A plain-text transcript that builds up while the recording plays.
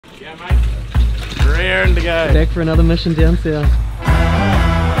Yeah, mate. Raring to go. Back for another mission down south.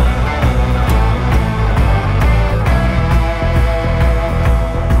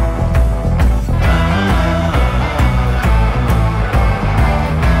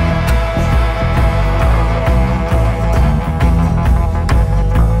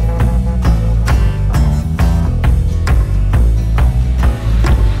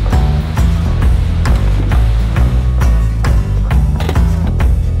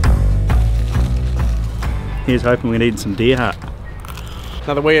 Here's hoping we need some deer heart.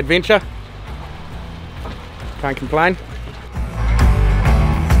 Another wee adventure. Can't complain.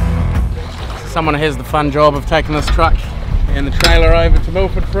 Someone has the fun job of taking this truck and the trailer over to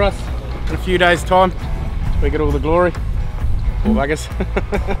Milford for us in a few days' time. We get all the glory. All buggers.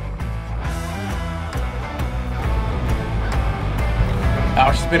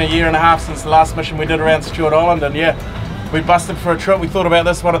 It's been a year and a half since the last mission we did around Stewart Island, and yeah, we busted for a trip. We thought about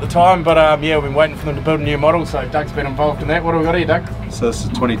this one at the time, but yeah, we've been waiting for them to build a new model, so Doug's been involved in that. What have we got here, Doug? So this is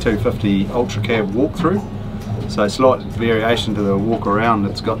 2250 ULTRACAB walkthrough. So slight variation to the walk around.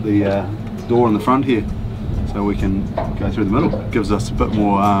 It's got the door in the front here, so we can go through the middle. It gives us a bit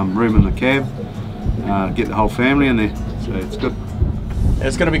more room in the cab, get the whole family in there, so it's good.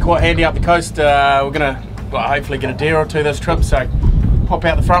 It's going to be quite handy up the coast. We're going to hopefully get a deer or two this trip, so pop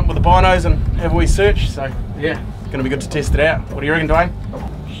out the front with the binos and have a wee search. So yeah, going to be good to test it out. What do you reckon, Dwayne?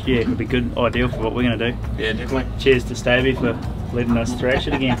 Yeah, it would be good, ideal for what we're going to do. Yeah, definitely. Cheers to Stabby for letting us thrash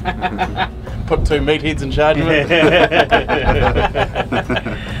it again. Put two meatheads in charge of it.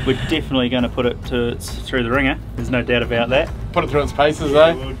 We're definitely going to put it through the ringer. There's no doubt about that. Put it through its paces, yeah,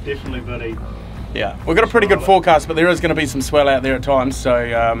 eh? We'll definitely, buddy. Yeah, we've got a pretty good forecast, but there is going to be some swell out there at times.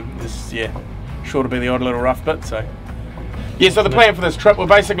 So this, yeah, sure to be the odd little rough bit. So. Yeah, so the plan for this trip, we're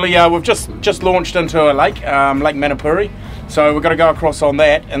basically, we've just launched into a lake, Lake Manapuri. So we've got to go across on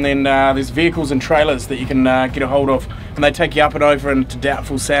that, and then there's vehicles and trailers that you can get a hold of, and they take you up and over into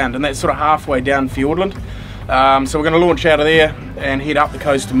Doubtful Sound, and that's sort of halfway down Fiordland. So we're going to launch out of there and head up the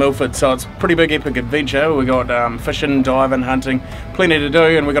coast to Milford. So it's a pretty big epic adventure. We've got fishing, diving, hunting, plenty to do,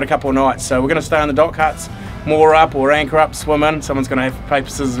 and we've got a couple of nights. So we're going to stay in the dock huts, moor up or anchor up, swim in. Someone's going to have paper,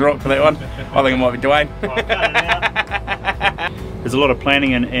 scissors, rock for that one. I think it might be Dwayne. There's a lot of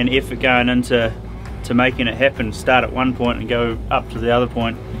planning and effort going into making it happen. Start at one point and go up to the other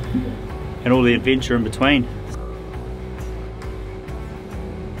point, and all the adventure in between.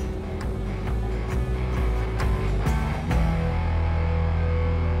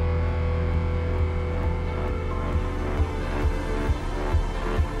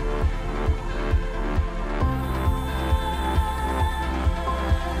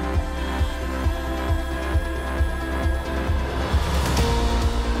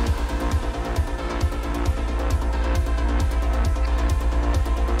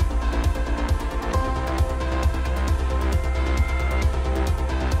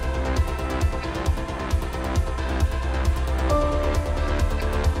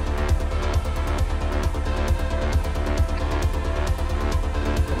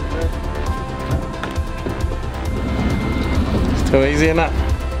 Too easy, isn't it?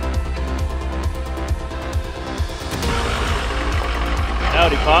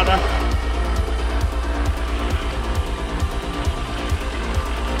 Howdy, partner.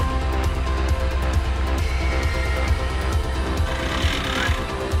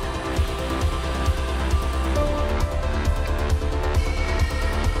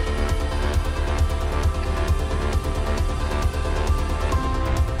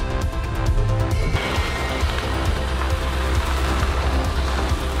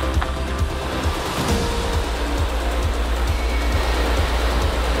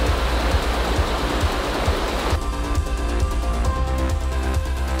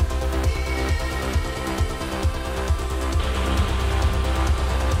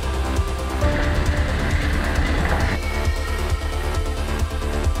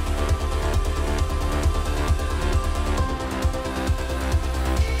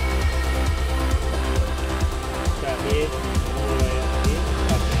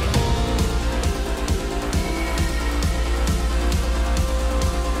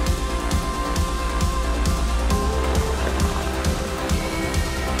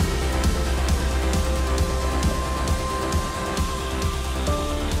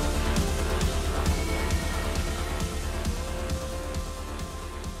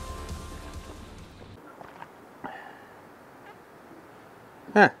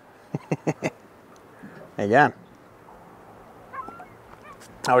 Huh. There you go.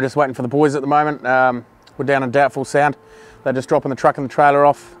 Oh, we're just waiting for the boys at the moment. We're down in Doubtful Sound. They're just dropping the truck and the trailer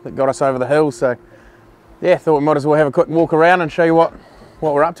off that got us over the hill. So yeah, thought we might as well have a quick walk around and show you what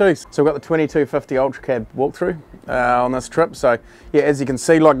what we're up to. So we've got the 2250 ULTRACAB walkthrough on this trip. So yeah, as you can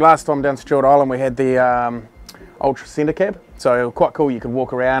see, like last time down Stewart Island, we had the Ultra Centre Cab. So quite cool, you could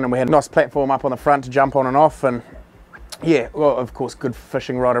walk around, and we had a nice platform up on the front to jump on and off, and yeah, well, of course, good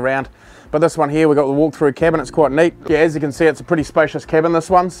fishing right around. But this one here, we got the walk-through cabin. It's quite neat. Yeah, as you can see, it's a pretty spacious cabin, this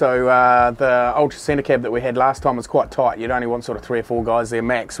one. So the Ultra Centre Cab that we had last time was quite tight. You'd only want sort of 3 or 4 guys there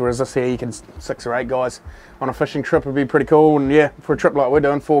max, whereas this here, you can 6 or 8 guys on a fishing trip would be pretty cool. And yeah, for a trip like we're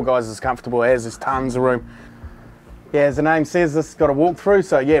doing, 4 guys is comfortable as. There's tons of room. Yeah, as the name says, this has got a walk-through.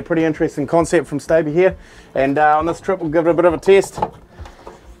 So yeah, pretty interesting concept from Staby here. And on this trip, we'll give it a bit of a test. So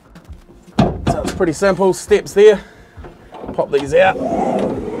it's pretty simple, steps there. Pop these out.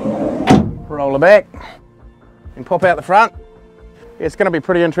 Roll it back and pop out the front. Yeah, it's going to be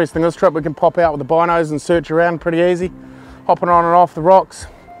pretty interesting this trip. We can pop out with the binos and search around pretty easy, hopping on and off the rocks.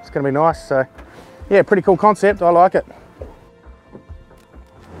 It's going to be nice. So yeah, pretty cool concept. I like it.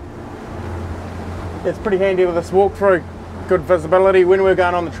 It's pretty handy with this walkthrough. Good visibility. When we were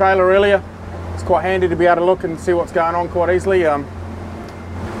going on the trailer earlier, it's quite handy to be able to look and see what's going on quite easily. Yeah,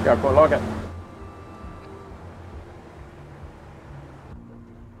 I quite like it.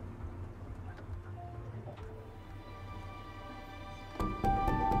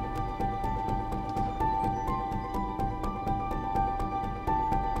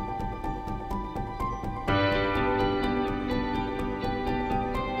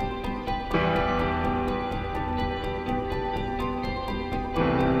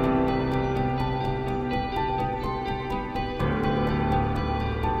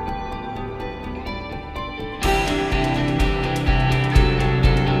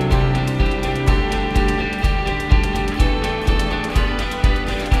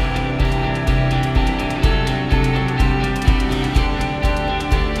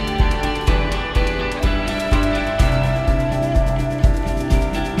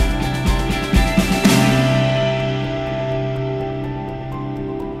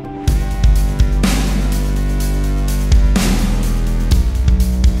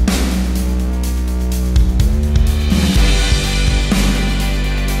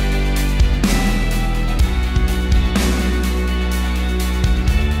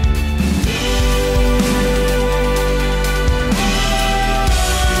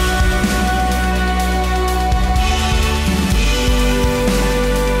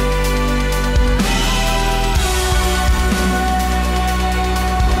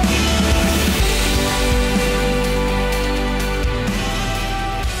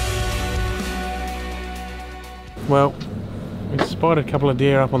 Well, we spotted a couple of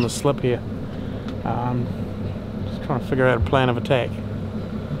deer up on the slip here. Just trying to figure out a plan of attack.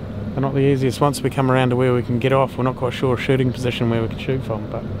 They're not the easiest once we come around to where we can get off. We're not quite sure a shooting position where we can shoot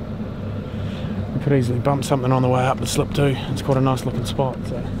from, but we could easily bump something on the way up the slip too. It's quite a nice looking spot,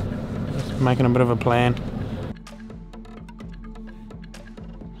 so just making a bit of a plan.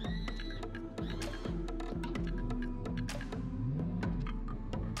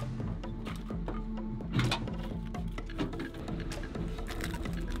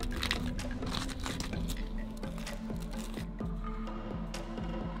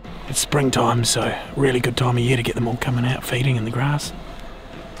 It's springtime, so really good time of year to get them all coming out feeding in the grass.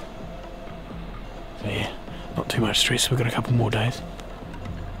 So yeah, not too much stress. We've got a couple more days.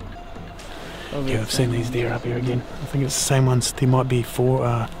 Yeah, I've seen these deer up here again. I think it's the same ones. There might be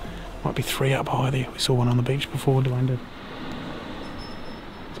 4, might be 3 up high there. We saw one on the beach before, Dwayne did.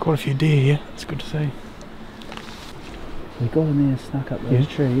 There's quite a few deer here. It's good to see. We got in there, snuck up those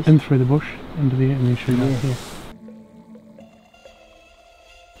trees. In through the bush, into there, and then shoot up here.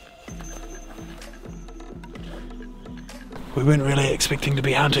 We weren't really expecting to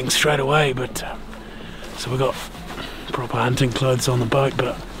be hunting straight away, but so we got proper hunting clothes on the boat,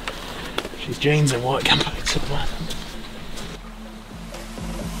 but she's jeans and white gumboots at the moment.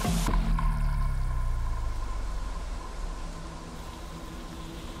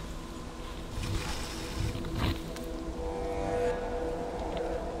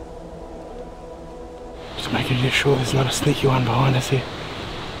 Just making sure there's not a sneaky one behind us here.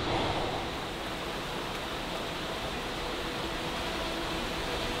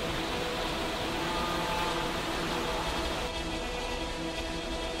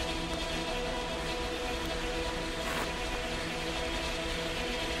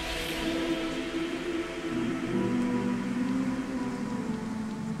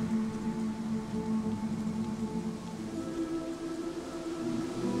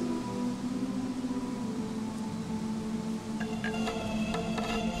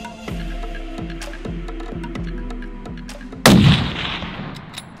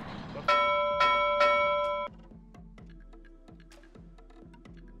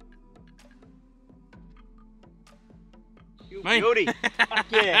 Beauty. Fuck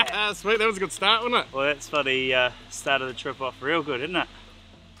yeah. Sweet, that was a good start, wasn't it? Well, that's for the start of the trip off real good, isn't it?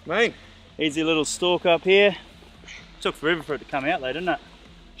 Man. Easy little stalk up here. Took forever for it to come out though, didn't it?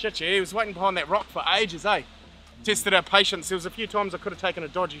 Shit, yeah, he was waiting behind that rock for ages, eh? Tested our patience. There was a few times I could have taken a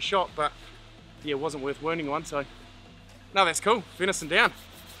dodgy shot, but yeah, it wasn't worth wounding one, so. No, that's cool. Venison down.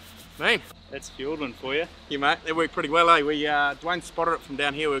 Man. That's Fiordland for you. Yeah, mate. That worked pretty well, eh? Dwayne spotted it from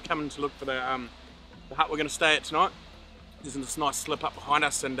down here. We were coming to look for the hut we're going to stay at tonight. There's this nice slip up behind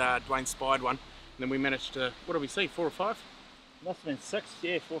us, and Dwayne spied one. And then we managed to, what did we see, 4 or 5? Must have been 6,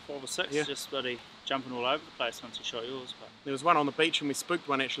 yeah, 4, 5 or 6. Yeah. Just bloody jumping all over the place once you shot yours. But there was one on the beach, and we spooked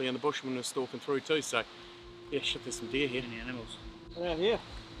one actually in the bush when we were stalking through too. So, yeah, shit, there's some deer here. Any animals. Yeah, yeah.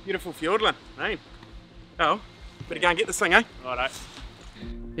 Beautiful Fiordland, man. Oh, better go and get this thing, eh? Righto.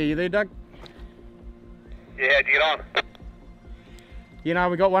 Yeah, you there, Doug? Yeah, how'd you get on? You know,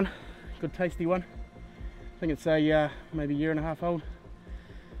 we got one. Good tasty one. I think it's a maybe 1.5 years old.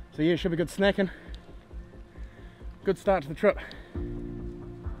 So yeah, should be good snacking. Good start to the trip.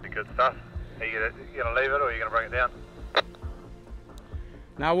 Good stuff. Are you gonna leave it or are you gonna bring it down?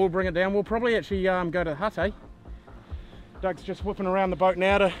 No, we'll bring it down. We'll probably actually go to the hut, eh? Doug's just whipping around the boat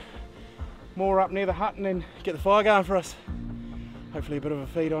now to moor up near the hut and then get the fire going for us. Hopefully a bit of a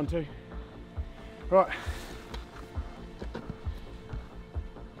feed on too. Right.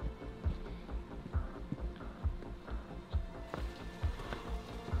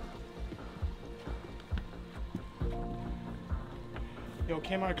 Your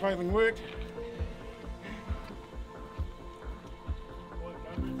camo clothing worked.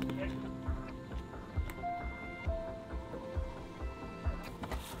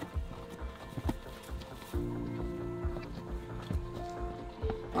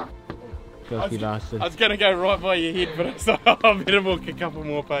 Filthy bastard. I was going to go right by your head, but I thought I better walk a couple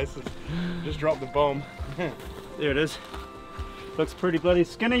more paces. Just drop the bomb. There it is. Looks pretty bloody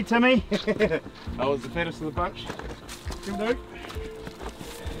skinny to me. I was the fattest of the bunch. Can do.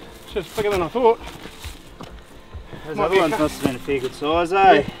 Just bigger than I thought. Those other ones must have been a fair good size,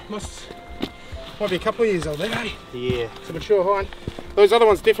 eh? Yeah, might be a couple of years old there, eh? Yeah. It's a mature hind. Those other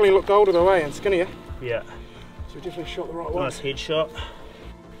ones definitely looked older though, eh? And skinnier. Yeah. So we definitely shot the right one. Nice headshot.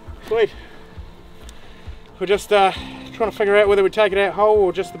 Sweet. We're just trying to figure out whether we take it out whole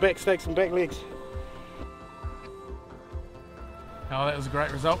or just the back steaks and back legs. Oh, that was a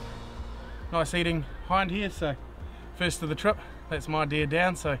great result. Nice eating hind here, so first of the trip. That's my deer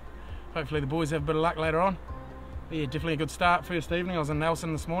down, so hopefully the boys have a bit of luck later on. But yeah, definitely a good start first evening. I was in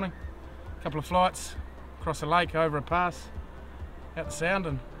Nelson this morning. A couple of flights, across a lake, over a pass, out the sound,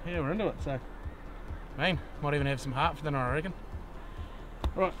 and yeah, we're into it. So, man, might even have some heart for dinner, I reckon.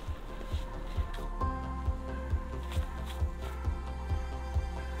 Right.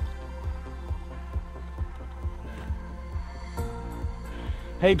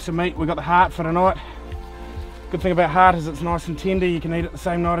 Heaps of meat. We've got the heart for tonight. Good thing about heart is it's nice and tender. You can eat it the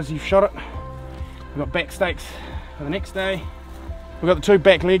same night as you've shot it. We've got back steaks for the next day. We've got the 2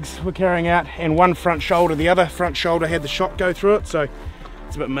 back legs we're carrying out and 1 front shoulder. The other front shoulder had the shot go through it, so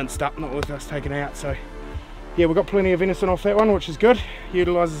it's a bit minced up, not worth us taking out. So yeah, we've got plenty of venison off that one, which is good.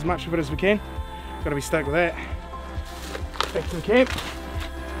 Utilise as much of it as we can. Got to be stoked with that. Back to the camp.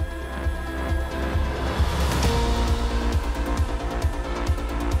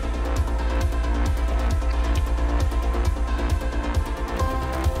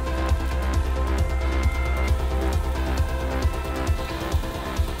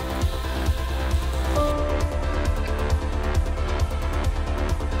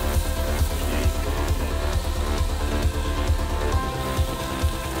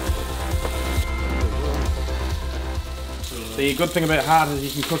 The good thing about heart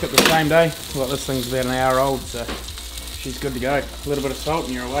is you can cook it the same day. Well, this thing's about an hour old, so she's good to go. A little bit of salt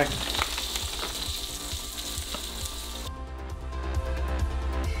and you're away.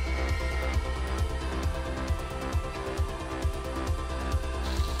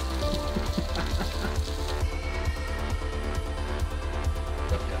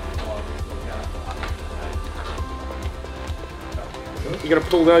 You got to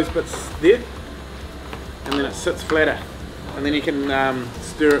pull those bits there, and then it sits flatter. And then you can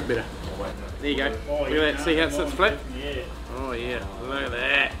stir it better. There you go. Look at that. See how it sits flat? Yeah. Oh yeah. Look at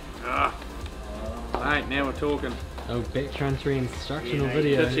that. Oh. Right, now we're talking. Oh, backcountry instructional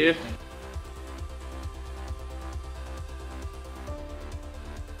video. That's you.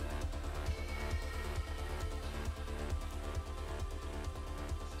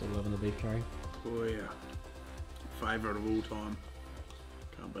 Still loving the beef curry. Oh yeah. Favourite of all time.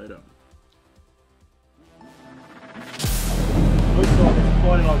 Can't beat it. Looks like it's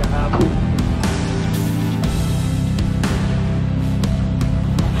quite like a harbour.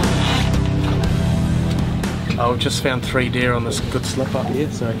 I've just found 3 deer on this good slip up here,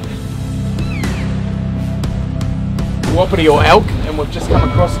 so wapiti or elk, and we've just come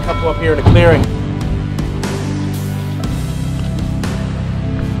across a couple up here in a clearing.